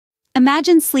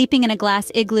Imagine sleeping in a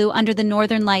glass igloo under the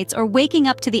northern lights or waking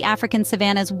up to the African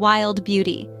savanna's wild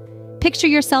beauty. Picture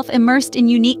yourself immersed in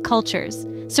unique cultures,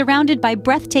 surrounded by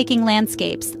breathtaking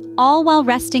landscapes, all while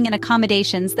resting in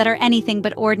accommodations that are anything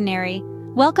but ordinary.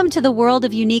 Welcome to the world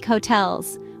of unique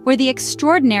hotels, where the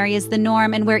extraordinary is the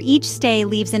norm and where each stay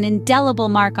leaves an indelible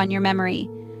mark on your memory.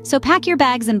 So pack your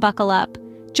bags and buckle up.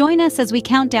 Join us as we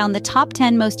count down the top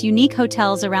 10 most unique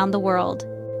hotels around the world.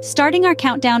 Starting our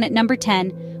countdown at number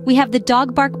 10, we have the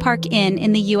Dog Bark Park Inn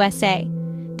in the USA.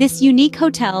 This unique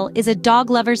hotel is a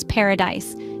dog lover's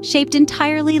paradise, shaped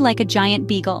entirely like a giant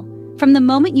beagle. From the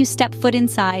moment you step foot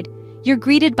inside, you're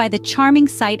greeted by the charming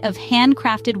sight of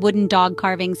handcrafted wooden dog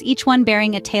carvings, each one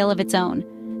bearing a tale of its own.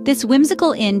 This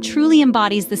whimsical inn truly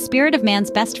embodies the spirit of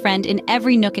man's best friend in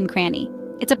every nook and cranny.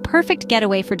 It's a perfect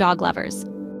getaway for dog lovers.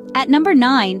 At number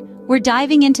 9, we're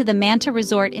diving into the Manta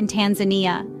Resort in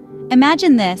Tanzania.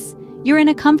 Imagine this: you're in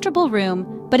a comfortable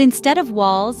room, but instead of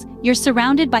walls, you're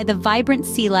surrounded by the vibrant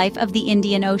sea life of the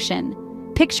Indian Ocean.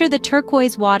 Picture the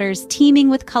turquoise waters teeming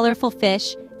with colorful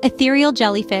fish, ethereal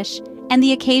jellyfish, and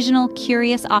the occasional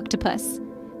curious octopus.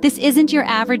 This isn't your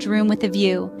average room with a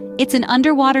view. It's an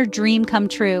underwater dream come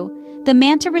true. The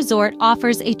Manta Resort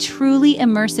offers a truly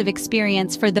immersive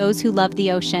experience for those who love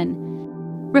the ocean.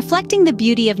 Reflecting the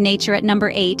beauty of nature at number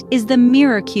 8 is the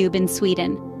Mirror Cube in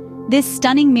Sweden. This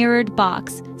stunning mirrored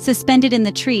box, suspended in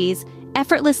the trees,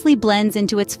 effortlessly blends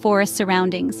into its forest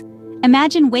surroundings.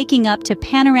 Imagine waking up to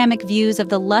panoramic views of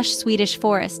the lush Swedish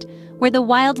forest, where the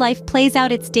wildlife plays out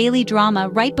its daily drama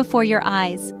right before your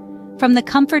eyes. From the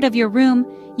comfort of your room,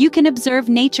 you can observe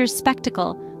nature's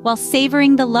spectacle while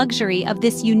savoring the luxury of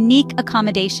this unique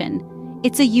accommodation.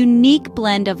 It's a unique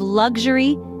blend of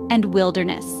luxury and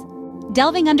wilderness.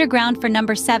 Delving underground for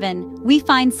number 7, we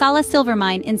find Sala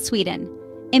Silvermine in Sweden.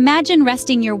 Imagine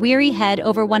resting your weary head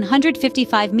over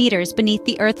 155 meters beneath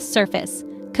the Earth's surface,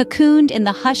 cocooned in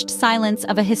the hushed silence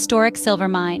of a historic silver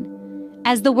mine.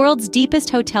 As the world's deepest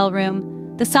hotel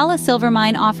room, the Sala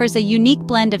Silvermine offers a unique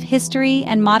blend of history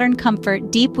and modern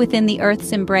comfort deep within the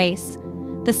Earth's embrace.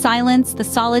 The silence, the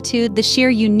solitude, the sheer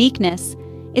uniqueness,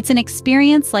 it's an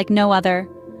experience like no other.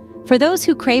 For those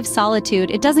who crave solitude,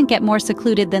 it doesn't get more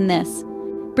secluded than this.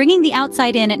 Bringing the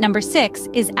outside in at number 6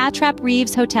 is Attrape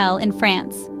Reeves Hotel in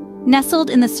France. Nestled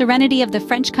in the serenity of the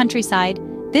French countryside,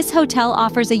 this hotel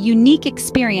offers a unique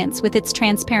experience with its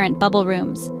transparent bubble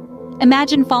rooms.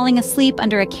 Imagine falling asleep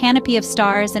under a canopy of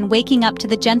stars and waking up to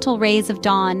the gentle rays of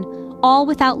dawn, all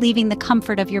without leaving the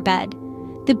comfort of your bed.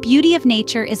 The beauty of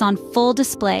nature is on full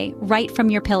display right from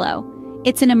your pillow.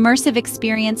 It's an immersive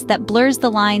experience that blurs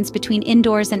the lines between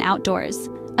indoors and outdoors,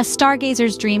 a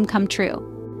stargazer's dream come true.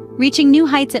 Reaching new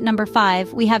heights at number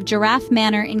 5, we have Giraffe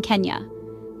Manor in Kenya.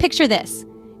 Picture this: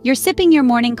 you're sipping your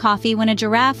morning coffee when a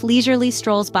giraffe leisurely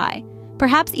strolls by,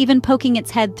 perhaps even poking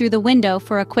its head through the window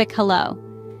for a quick hello.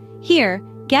 Here,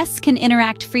 guests can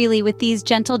interact freely with these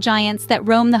gentle giants that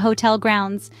roam the hotel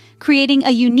grounds, creating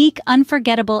a unique,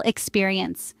 unforgettable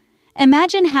experience.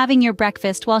 Imagine having your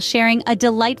breakfast while sharing a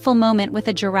delightful moment with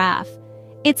a giraffe.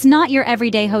 It's not your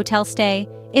everyday hotel stay,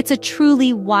 it's a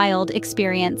truly wild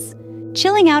experience.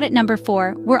 Chilling out at number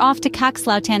 4, we're off to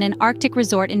Kakslauten, an Arctic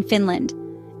resort in Finland.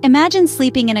 Imagine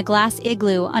sleeping in a glass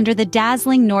igloo under the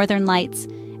dazzling northern lights,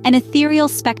 an ethereal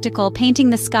spectacle painting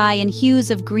the sky in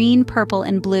hues of green, purple,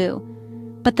 and blue.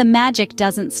 But the magic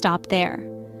doesn't stop there.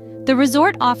 The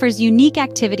resort offers unique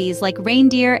activities like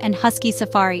reindeer and husky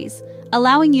safaris,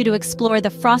 allowing you to explore the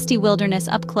frosty wilderness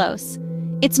up close.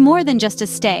 It's more than just a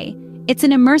stay, it's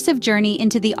an immersive journey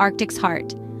into the Arctic's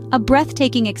heart, a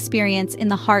breathtaking experience in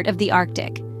the heart of the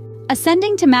Arctic.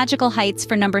 Ascending to magical heights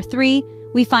for number 3,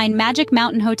 we find Magic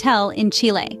Mountain Hotel in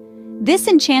Chile. This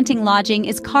enchanting lodging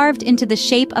is carved into the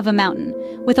shape of a mountain,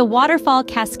 with a waterfall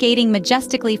cascading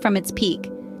majestically from its peak.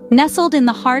 Nestled in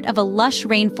the heart of a lush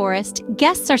rainforest,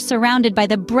 guests are surrounded by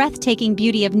the breathtaking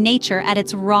beauty of nature at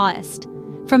its rawest.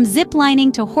 From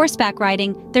zip-lining to horseback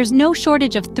riding, there's no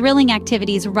shortage of thrilling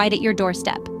activities right at your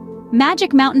doorstep.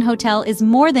 Magic Mountain Hotel is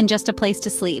more than just a place to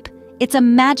sleep. It's a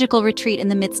magical retreat in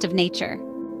the midst of nature.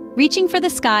 Reaching for the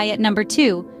sky at number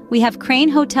 2, we have Crane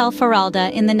Hotel Faralda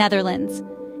in the Netherlands.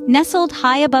 Nestled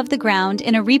high above the ground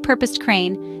in a repurposed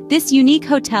crane, this unique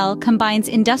hotel combines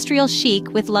industrial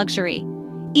chic with luxury.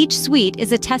 Each suite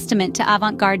is a testament to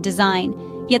avant-garde design,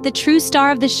 yet the true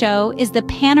star of the show is the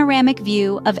panoramic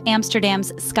view of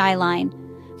Amsterdam's skyline.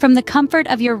 From the comfort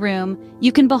of your room,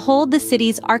 you can behold the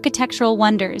city's architectural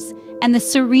wonders and the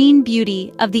serene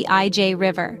beauty of the IJ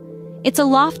River. It's a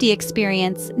lofty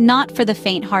experience, not for the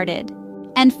faint-hearted.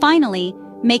 And finally,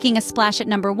 making a splash at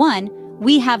number 1,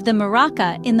 we have the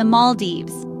Muraka in the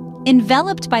Maldives.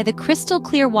 Enveloped by the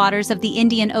crystal-clear waters of the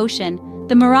Indian Ocean,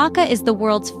 the Muraka is the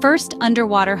world's first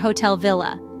underwater hotel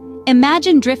villa.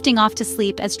 Imagine drifting off to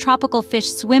sleep as tropical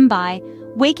fish swim by,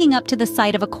 waking up to the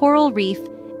sight of a coral reef,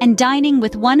 and dining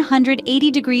with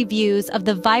 180-degree views of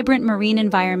the vibrant marine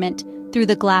environment through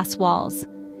the glass walls.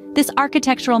 This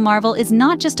architectural marvel is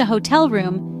not just a hotel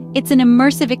room, it's an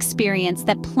immersive experience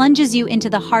that plunges you into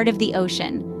the heart of the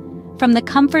ocean. From the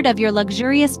comfort of your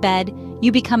luxurious bed,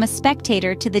 you become a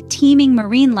spectator to the teeming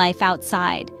marine life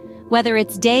outside. Whether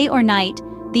it's day or night,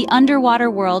 the underwater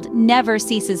world never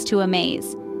ceases to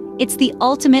amaze. It's the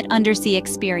ultimate undersea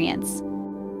experience.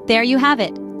 There you have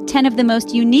it, 10 of the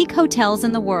most unique hotels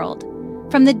in the world.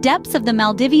 From the depths of the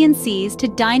Maldivian seas to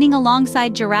dining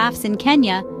alongside giraffes in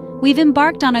Kenya, we've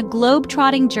embarked on a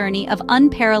globe-trotting journey of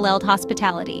unparalleled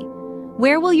hospitality.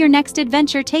 Where will your next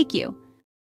adventure take you?